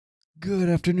Good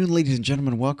afternoon, ladies and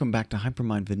gentlemen. Welcome back to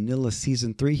Hypermine Vanilla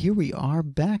Season 3. Here we are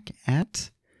back at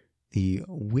the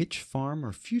witch farm,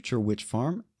 or future witch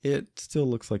farm. It still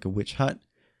looks like a witch hut.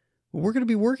 But we're going to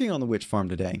be working on the witch farm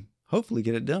today. Hopefully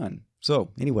get it done.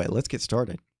 So anyway, let's get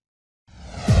started.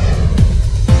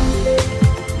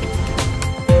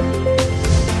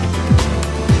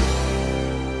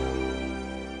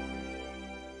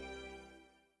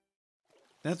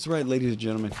 That's right, ladies and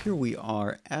gentlemen. Here we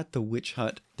are at the witch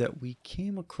hut that we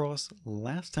came across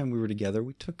last time we were together.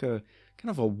 We took a kind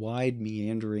of a wide,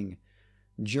 meandering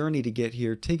journey to get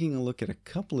here, taking a look at a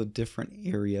couple of different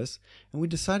areas, and we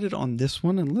decided on this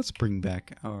one. And let's bring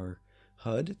back our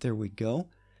HUD. There we go.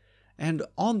 And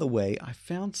on the way, I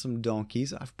found some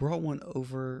donkeys. I've brought one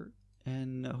over,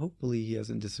 and hopefully he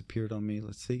hasn't disappeared on me.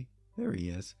 Let's see. There he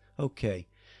is. Okay.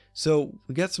 So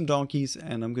we got some donkeys,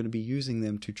 and I'm going to be using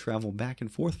them to travel back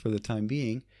and forth for the time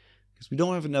being because we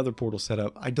don't have another portal set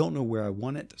up. I don't know where I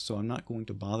want it, so I'm not going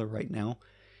to bother right now.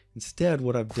 Instead,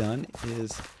 what I've done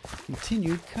is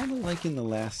continued kind of like in the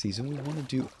last season. We want to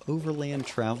do overland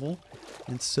travel,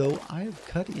 and so I have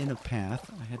cut in a path.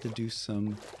 I had to do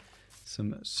some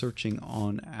searching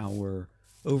on our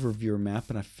overview map,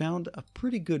 and I found a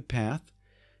pretty good path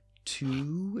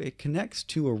it connects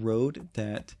to a road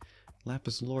that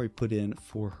Lapis Lori put in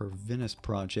for her Venice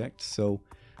project. So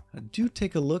do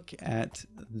take a look at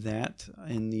that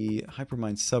in the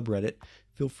Hypermine subreddit.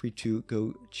 Feel free to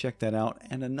go check that out.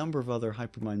 And a number of other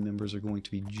Hypermine members are going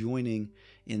to be joining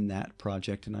in that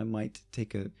project, and I might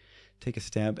take a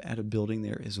stab at a building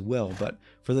there as well. But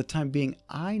for the time being,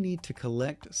 I need to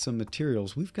collect some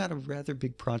materials. We've got a rather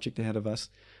big project ahead of us.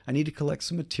 I need to collect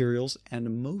some materials,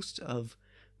 and most of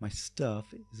my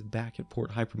stuff is back at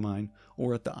Port Hypermine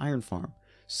or at the iron farm.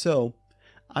 So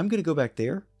I'm going to go back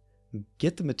there,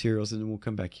 get the materials, and then we'll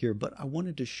come back here. But I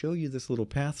wanted to show you this little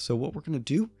path. So what we're going to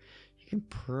do, you can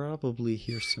probably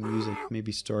hear some music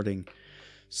maybe starting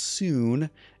soon.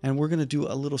 And we're going to do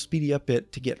a little speedy up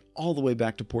it to get all the way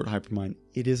back to Port Hypermine.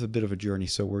 It is a bit of a journey,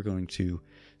 so we're going to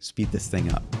speed this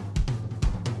thing up.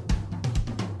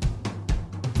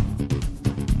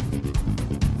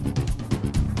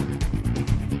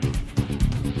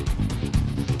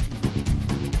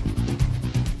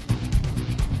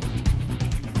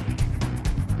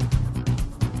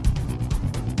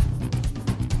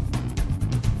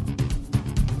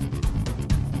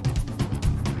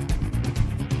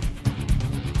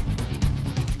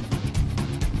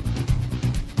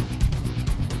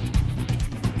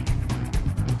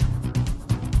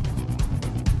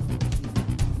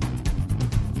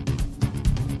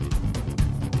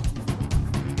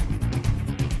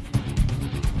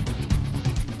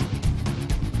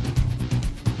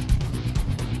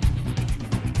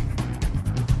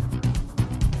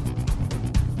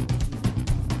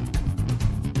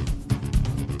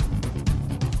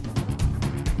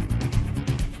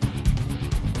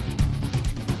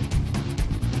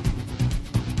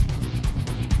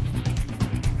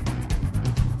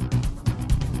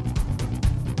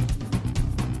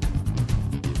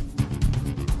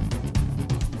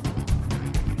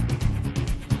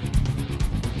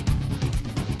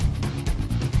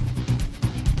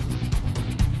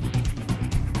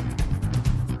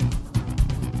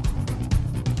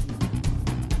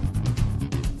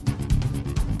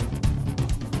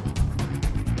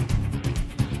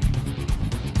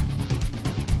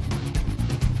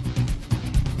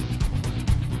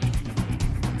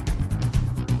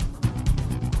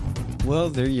 Well,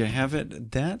 there you have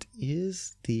it. That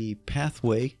is the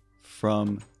pathway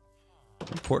from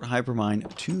Port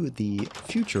Hypermine to the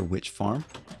future witch farm.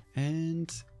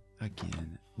 And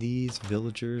again, these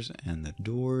villagers and the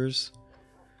doors.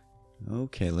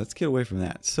 Okay, let's get away from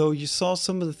that. So you saw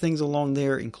some of the things along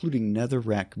there, including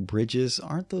netherrack bridges.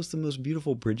 Aren't those the most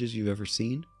beautiful bridges you've ever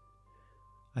seen?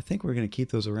 I think we're going to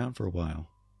keep those around for a while.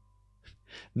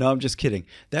 No, I'm just kidding.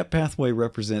 That pathway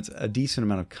represents a decent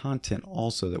amount of content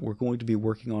also that we're going to be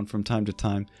working on from time to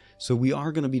time. So we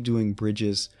are going to be doing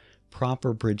bridges,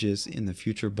 proper bridges in the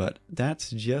future, but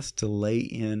that's just to lay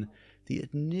in the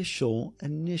initial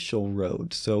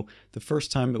road. So the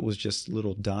first time it was just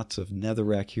little dots of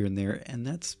netherrack here and there, and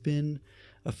that's been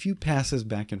a few passes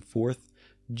back and forth,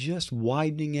 just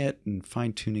widening it and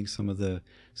fine-tuning some of the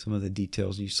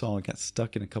details. You saw it got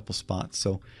stuck in a couple spots,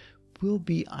 so we'll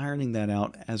be ironing that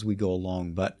out as we go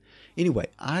along. But anyway,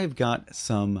 I've got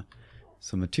some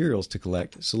materials to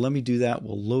collect, so let me do that.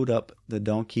 We'll load up the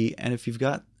donkey, and if you've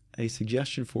got a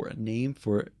suggestion for a name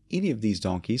for any of these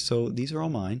donkeys, so these are all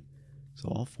mine, so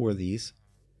all four of these.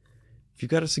 If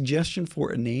you've got a suggestion for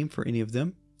a name for any of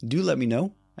them, do let me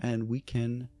know, and we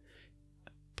can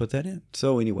put that in.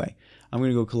 So anyway, I'm going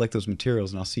to go collect those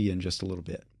materials and I'll see you in just a little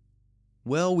bit.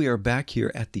 Well, we are back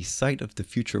here at the site of the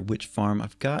future witch farm.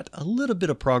 I've got a little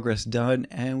bit of progress done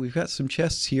and we've got some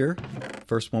chests here.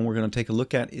 First one we're going to take a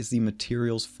look at is the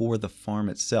materials for the farm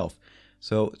itself.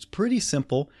 So it's pretty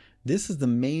simple. This is the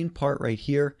main part right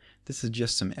here. This is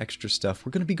just some extra stuff.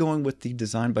 We're going to be going with the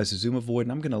design by Zueljin,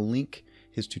 and I'm going to link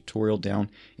his tutorial down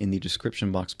in the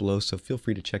description box below, so feel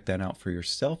free to check that out for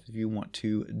yourself if you want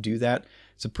to do that.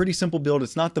 It's a pretty simple build.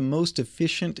 It's not the most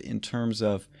efficient in terms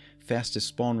of fastest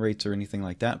spawn rates or anything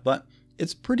like that, but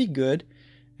it's pretty good.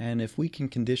 And if we can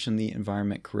condition the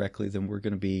environment correctly, then we're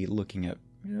going to be looking at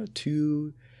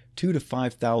 2 to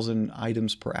 5,000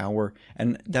 items per hour,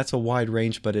 and that's a wide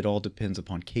range, but it all depends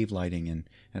upon cave lighting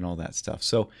and all that stuff.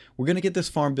 So we're going to get this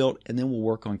farm built, and then we'll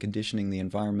work on conditioning the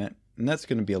environment, and that's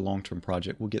going to be a long-term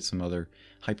project. We'll get some other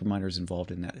hyperminers involved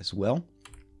in that as well.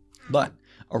 But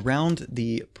around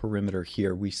the perimeter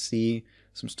here, we see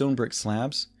some stone brick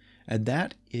slabs, and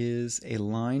that is a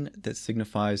line that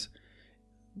signifies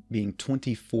being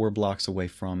 24 blocks away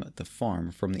from the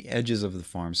farm, from the edges of the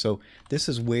farm. So this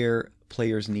is where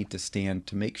players need to stand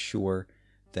to make sure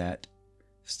that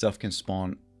stuff can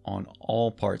spawn on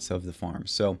all parts of the farm.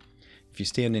 So if you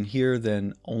stand in here,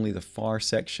 then only the far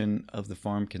section of the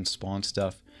farm can spawn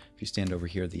stuff. If you stand over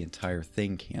here, the entire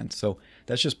thing can. So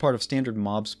that's just part of standard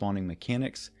mob spawning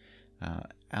mechanics.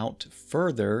 Out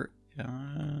further,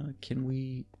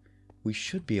 we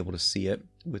should be able to see it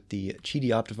with the Cheaty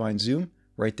Optifine zoom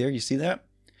right there. You see that?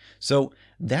 So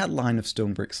that line of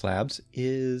stone brick slabs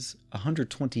is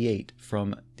 128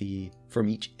 from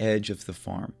each edge of the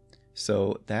farm.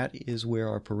 So that is where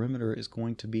our perimeter is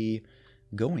going to be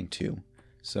going to.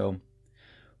 So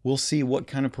we'll see what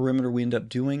kind of perimeter we end up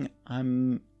doing.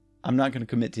 I'm not going to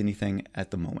commit to anything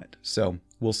at the moment. So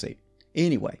we'll see.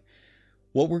 Anyway,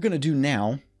 what we're going to do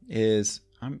now is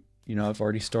I've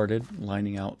already started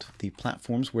lining out the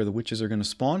platforms where the witches are going to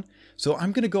spawn. So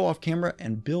I'm going to go off camera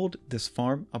and build this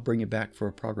farm. I'll bring you back for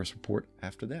a progress report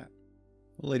after that.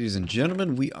 Well, ladies and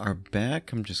gentlemen, we are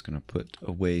back. I'm just going to put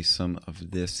away some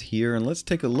of this here, and let's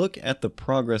take a look at the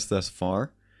progress thus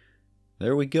far.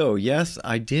 There we go. Yes,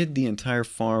 I did the entire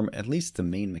farm, at least the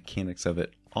main mechanics of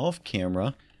it, off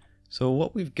camera. So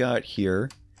what we've got here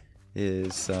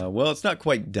is, well, it's not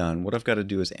quite done. What I've got to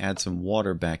do is add some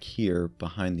water back here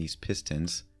behind these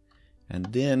pistons. And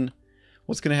then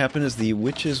what's going to happen is the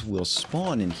witches will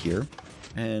spawn in here,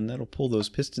 and that'll pull those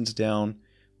pistons down,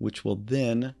 which will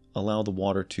then allow the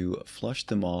water to flush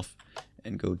them off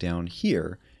and go down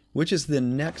here, which is the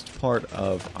next part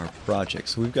of our project.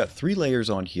 So we've got 3 layers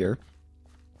on here.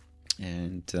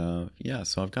 And yeah,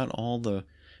 so I've got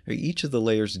each of the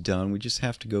layers done. We just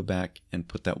have to go back and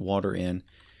put that water in.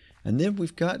 And then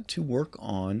we've got to work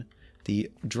on the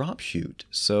drop chute.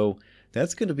 So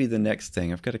that's going to be the next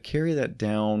thing. I've got to carry that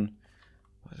down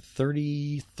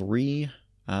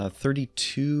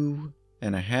 32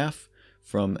 and a half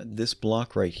from this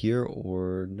block right here,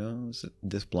 or no, is it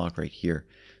this block right here?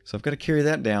 So I've got to carry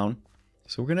that down.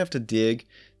 So we're going to have to dig.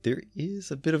 There is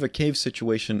a bit of a cave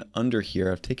situation under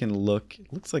here. I've taken a look.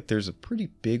 It looks like there's a pretty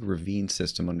big ravine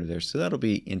system under there. So that'll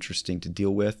be interesting to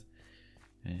deal with.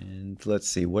 And let's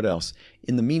see, what else?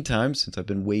 In the meantime, since I've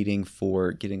been waiting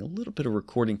for getting a little bit of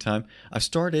recording time, I've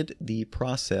started the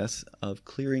process of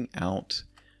clearing out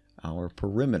our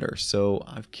perimeter. So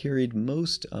I've carried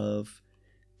most of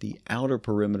the outer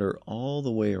perimeter all the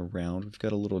way around. We've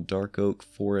got a little dark oak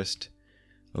forest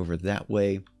over that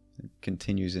way. It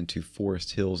continues into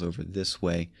Forest Hills over this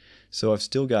way. So I've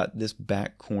still got this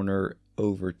back corner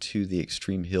over to the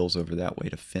extreme hills over that way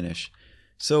to finish.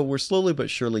 So we're slowly but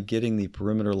surely getting the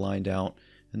perimeter lined out,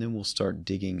 and then we'll start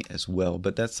digging as well.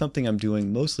 But that's something I'm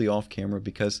doing mostly off camera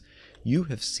because you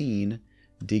have seen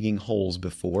digging holes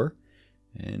before.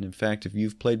 And in fact, if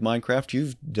you've played Minecraft,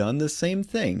 you've done the same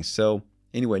thing. So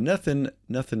anyway, nothing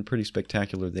pretty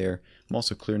spectacular there. I'm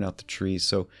also clearing out the trees,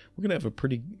 so we're going to have a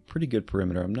pretty good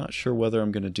perimeter. I'm not sure whether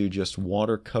I'm going to do just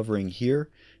water covering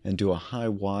here and do a high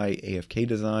Y AFK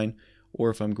design, or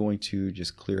if I'm going to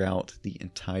just clear out the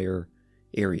entire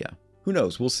area. Who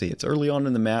knows? We'll see. It's early on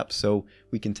in the map, so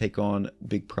we can take on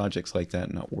big projects like that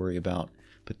and not worry about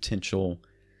potential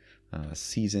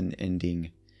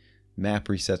season-ending map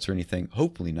resets or anything.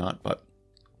 Hopefully not, but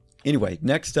anyway,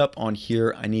 next up on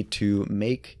here, I need to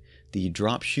make the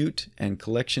drop chute and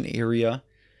collection area,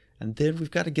 and then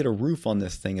we've got to get a roof on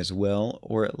this thing as well,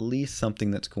 or at least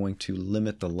something that's going to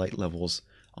limit the light levels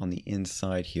on the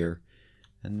inside here.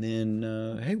 And then,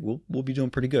 hey, we'll be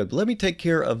doing pretty good. But let me take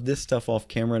care of this stuff off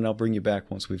camera, and I'll bring you back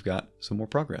once we've got some more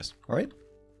progress. All right?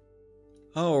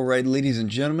 All right, ladies and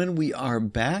gentlemen, we are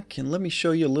back, and let me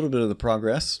show you a little bit of the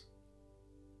progress.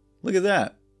 Look at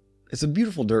that. It's a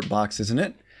beautiful dirt box, isn't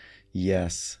it?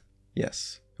 Yes,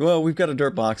 yes. Well, we've got a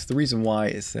dirt box. The reason why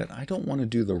is that I don't want to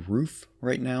do the roof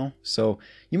right now. So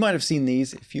you might have seen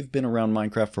these. If you've been around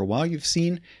Minecraft for a while, you've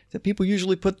seen that people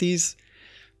usually put these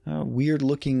weird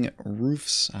looking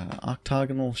roofs,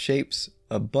 octagonal shapes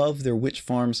above their witch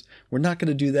farms. We're not going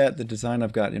to do that. The design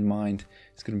I've got in mind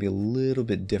is going to be a little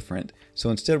bit different. So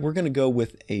instead we're going to go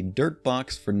with a dirt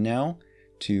box for now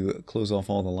to close off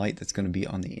all the light that's going to be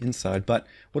on the inside. But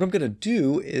what I'm going to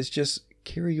do is just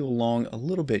carry you along a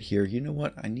little bit here. You know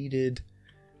what? I needed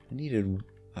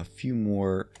a few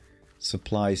more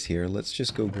supplies here. Let's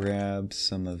just go grab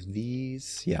some of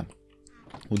these. Yeah,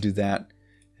 we'll do that.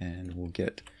 And we'll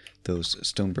get those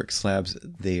stone brick slabs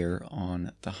there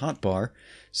on the hotbar.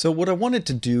 So what I wanted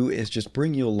to do is just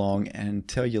bring you along and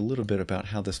tell you a little bit about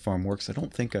how this farm works. I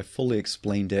don't think I fully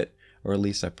explained it, or at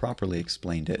least I properly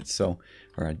explained it. So,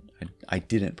 or I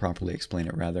didn't properly explain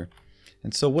it rather.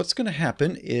 And so what's going to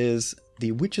happen is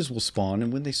the witches will spawn,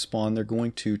 and when they spawn, they're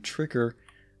going to trigger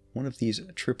one of these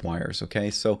tripwires. Okay,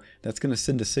 so that's going to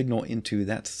send a signal into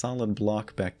that solid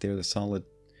block back there, the solid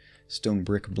stone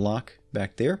brick block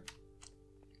back there.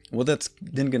 What that's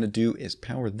then going to do is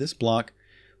power this block,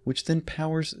 which then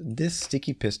powers this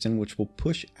sticky piston, which will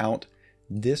push out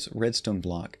this redstone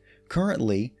block.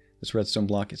 Currently, this redstone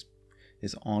block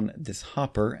is on this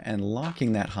hopper, and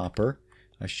locking that hopper,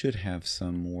 I should have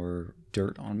some more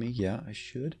dirt on me. Yeah, I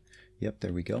should. Yep,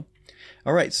 there we go.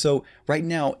 All right, so right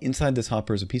now inside this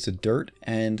hopper is a piece of dirt,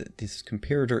 and this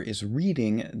comparator is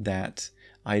reading that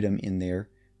item in there,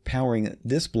 powering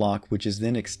this block, which is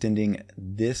then extending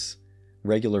this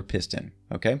regular piston.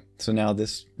 Okay, so now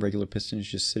this regular piston is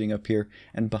just sitting up here,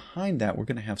 and behind that we're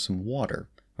going to have some water.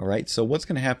 All right, so what's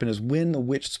going to happen is when the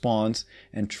witch spawns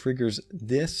and triggers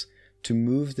this to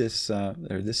move this or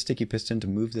this sticky piston to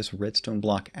move this redstone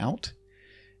block out,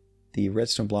 the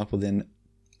redstone block will then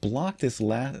block this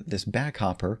back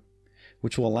hopper,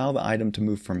 which will allow the item to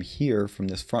move from here, from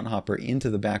this front hopper,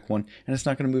 into the back one, and it's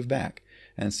not going to move back.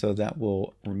 And so that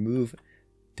will remove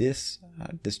this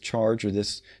this charge or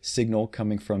this signal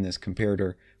coming from this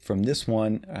comparator from this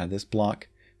one, this block,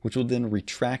 which will then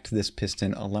retract this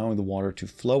piston, allowing the water to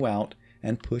flow out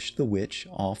and push the witch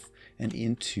off and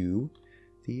into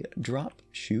the drop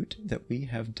chute that we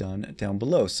have done down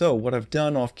below. So what I've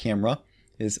done off camera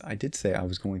is I did say I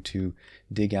was going to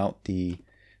dig out the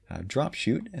drop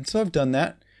chute, and so I've done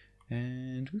that,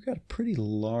 and we've got a pretty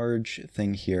large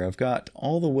thing here. I've got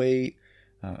all the way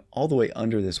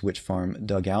under this witch farm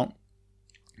dug out.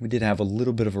 We did have a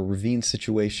little bit of a ravine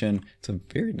situation. It's a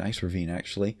very nice ravine,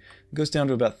 actually. It goes down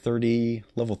to about 30,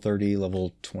 level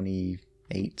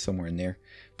 28, somewhere in there.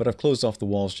 But I've closed off the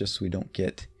walls just so we don't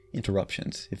get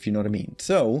interruptions, if you know what I mean.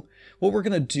 So what we're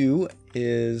going to do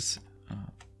is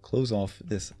close off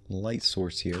this light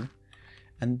source here.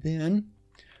 And then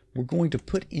we're going to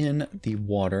put in the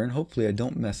water, and hopefully I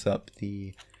don't mess up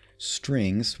the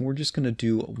strings. We're just going to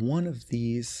do one of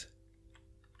these.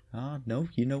 No,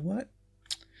 you know what?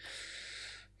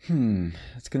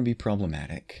 That's going to be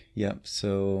problematic. Yep,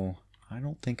 so I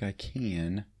don't think I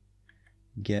can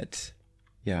get,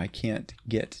 I can't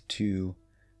get to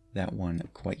that one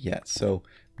quite yet. So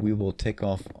we will take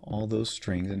off all those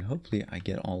strings, and hopefully I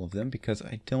get all of them because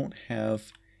I don't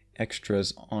have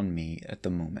extras on me at the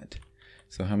moment.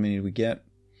 So how many did we get?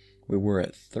 We were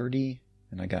at 30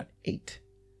 and I got 8.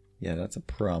 Yeah, that's a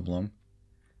problem.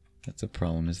 That's a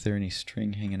problem. Is there any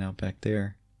string hanging out back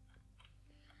there?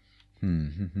 All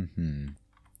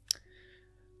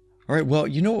right, well,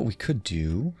 you know what we could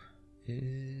do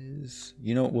is,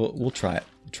 we'll try it.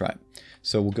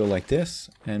 So we'll go like this,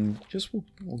 and just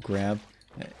we'll grab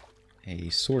a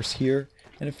source here.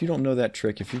 And if you don't know that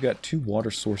trick, if you've got 2 water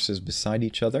sources beside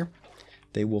each other,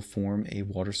 they will form a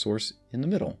water source in the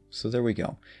middle. So there we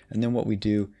go. And then what we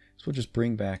do is we'll just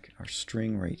bring back our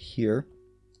string right here,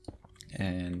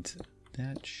 and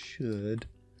that should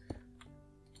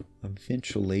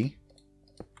eventually,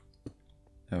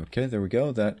 okay, there we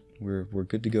go. That we're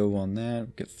good to go on that.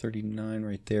 We've got 39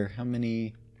 right there. How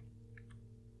many?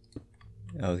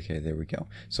 Okay, there we go.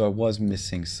 So I was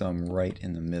missing some right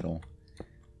in the middle.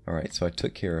 All right, so I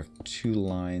took care of 2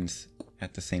 lines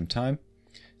at the same time.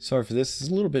 Sorry for this. It's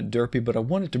a little bit derpy, but I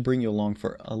wanted to bring you along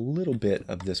for a little bit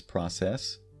of this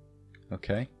process.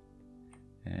 Okay,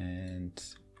 and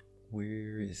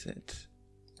where is it?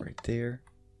 Right there,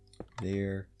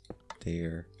 there,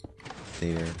 there,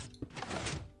 there.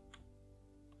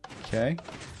 Okay,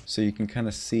 so you can kind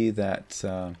of see that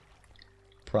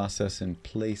process in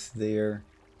place there.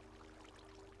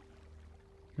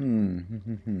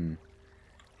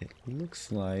 It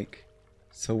looks like...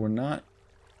 So we're not...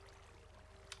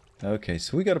 Okay,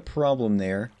 so we got a problem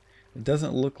there. It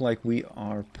doesn't look like we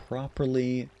are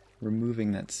properly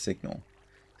removing that signal.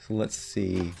 So let's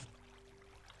see.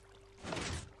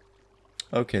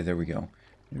 Okay, there we go.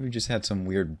 Maybe we just had some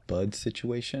weird bud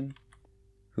situation.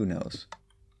 Who knows?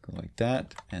 Go like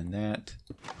that, and that,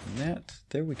 and that.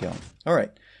 There we go.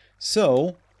 Alright,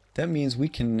 so that means we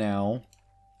can now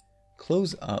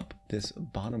close up this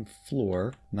bottom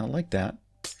floor. Not like that.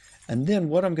 And then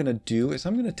what I'm going to do is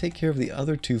I'm going to take care of the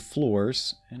other two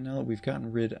floors. And now that we've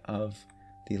gotten rid of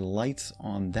the lights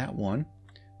on that one,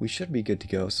 we should be good to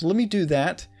go. So let me do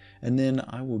that, and then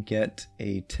I will get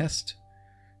a test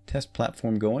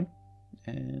platform going,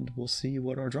 and we'll see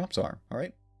what our drops are. All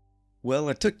right. Well,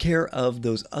 I took care of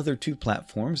those other two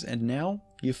platforms, and now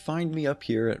you find me up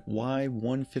here at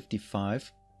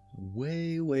Y155,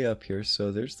 way up here.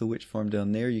 So there's the witch farm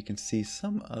down there. You can see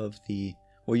some of the,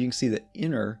 well, you can see the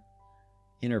inner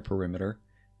perimeter,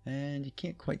 and you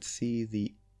can't quite see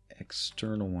the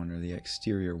external one or the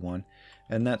exterior one,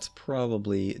 and that's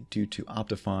probably due to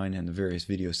Optifine and the various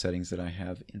video settings that I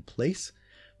have in place.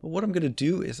 But what I'm going to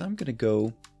do is I'm going to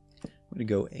go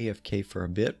AFK for a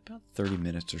bit, about 30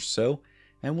 minutes or so,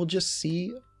 and we'll just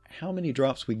see how many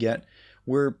drops we get.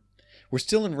 We're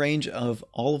still in range of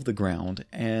all of the ground,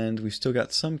 and we've still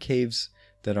got some caves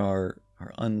that are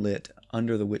unlit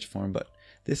under the witch farm, but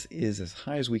this is as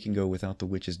high as we can go without the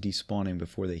witches despawning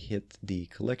before they hit the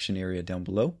collection area down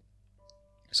below.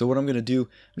 So what I'm going to do,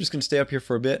 I'm just going to stay up here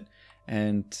for a bit,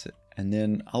 and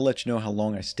then I'll let you know how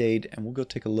long I stayed, and we'll go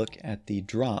take a look at the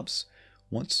drops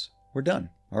once we're done.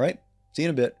 All right? See you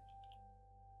in a bit.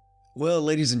 Well,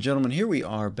 ladies and gentlemen, here we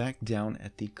are back down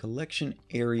at the collection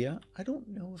area. I don't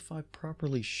know if I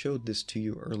properly showed this to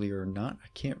you earlier or not. I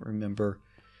can't remember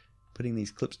putting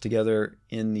these clips together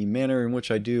in the manner in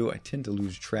which I do. I tend to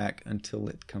lose track until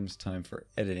it comes time for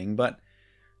editing, but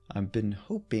I've been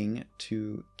hoping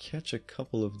to catch a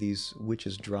couple of these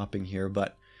witches dropping here.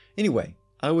 But anyway,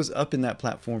 I was up in that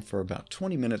platform for about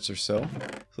 20 minutes or so.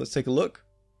 So let's take a look.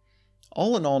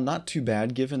 All in all, not too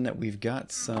bad, given that we've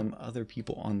got some other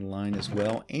people online as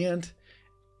well, and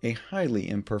a highly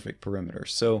imperfect perimeter.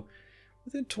 So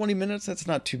within 20 minutes, that's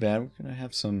not too bad. We're going to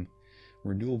have some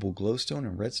renewable glowstone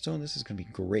and redstone. This is going to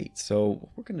be great. So what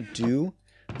we're going to do,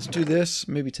 let's do this,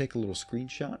 maybe take a little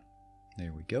screenshot.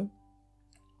 There we go.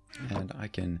 And I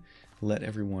can let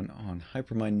everyone on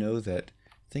Hypermine know that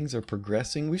things are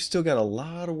progressing. We've still got a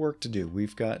lot of work to do.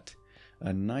 We've got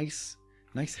a nice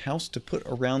house to put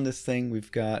around this thing.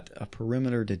 We've got a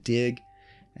perimeter to dig.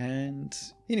 And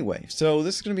anyway, so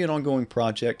this is going to be an ongoing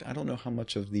project. I don't know how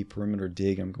much of the perimeter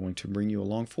dig I'm going to bring you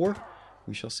along for.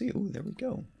 We shall see. Oh, there we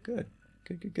go. Good.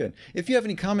 If you have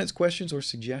any comments, questions, or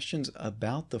suggestions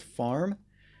about the farm,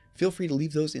 feel free to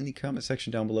leave those in the comment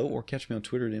section down below, or catch me on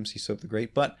Twitter at MCSoapTheGreat.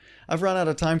 But I've run out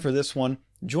of time for this one.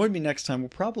 Join me next time. We'll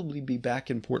probably be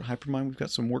back in Port Hypermine. We've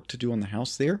got some work to do on the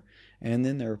house there. And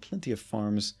then there are plenty of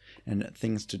farms and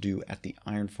things to do at the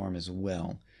iron farm as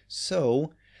well.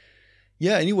 So,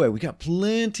 yeah, anyway, we got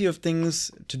plenty of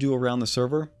things to do around the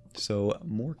server. So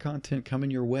more content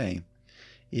coming your way.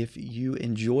 If you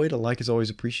enjoyed, a like is always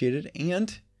appreciated.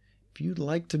 And if you'd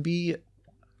like to be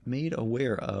made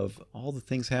aware of all the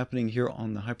things happening here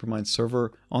on the Hypermine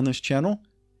server on this channel,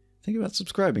 think about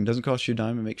subscribing. It doesn't cost you a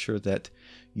dime, and make sure that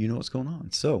you know what's going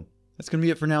on. So that's going to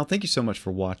be it for now. Thank you so much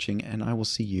for watching, and I will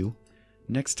see you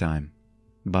next time.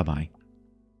 Bye-bye.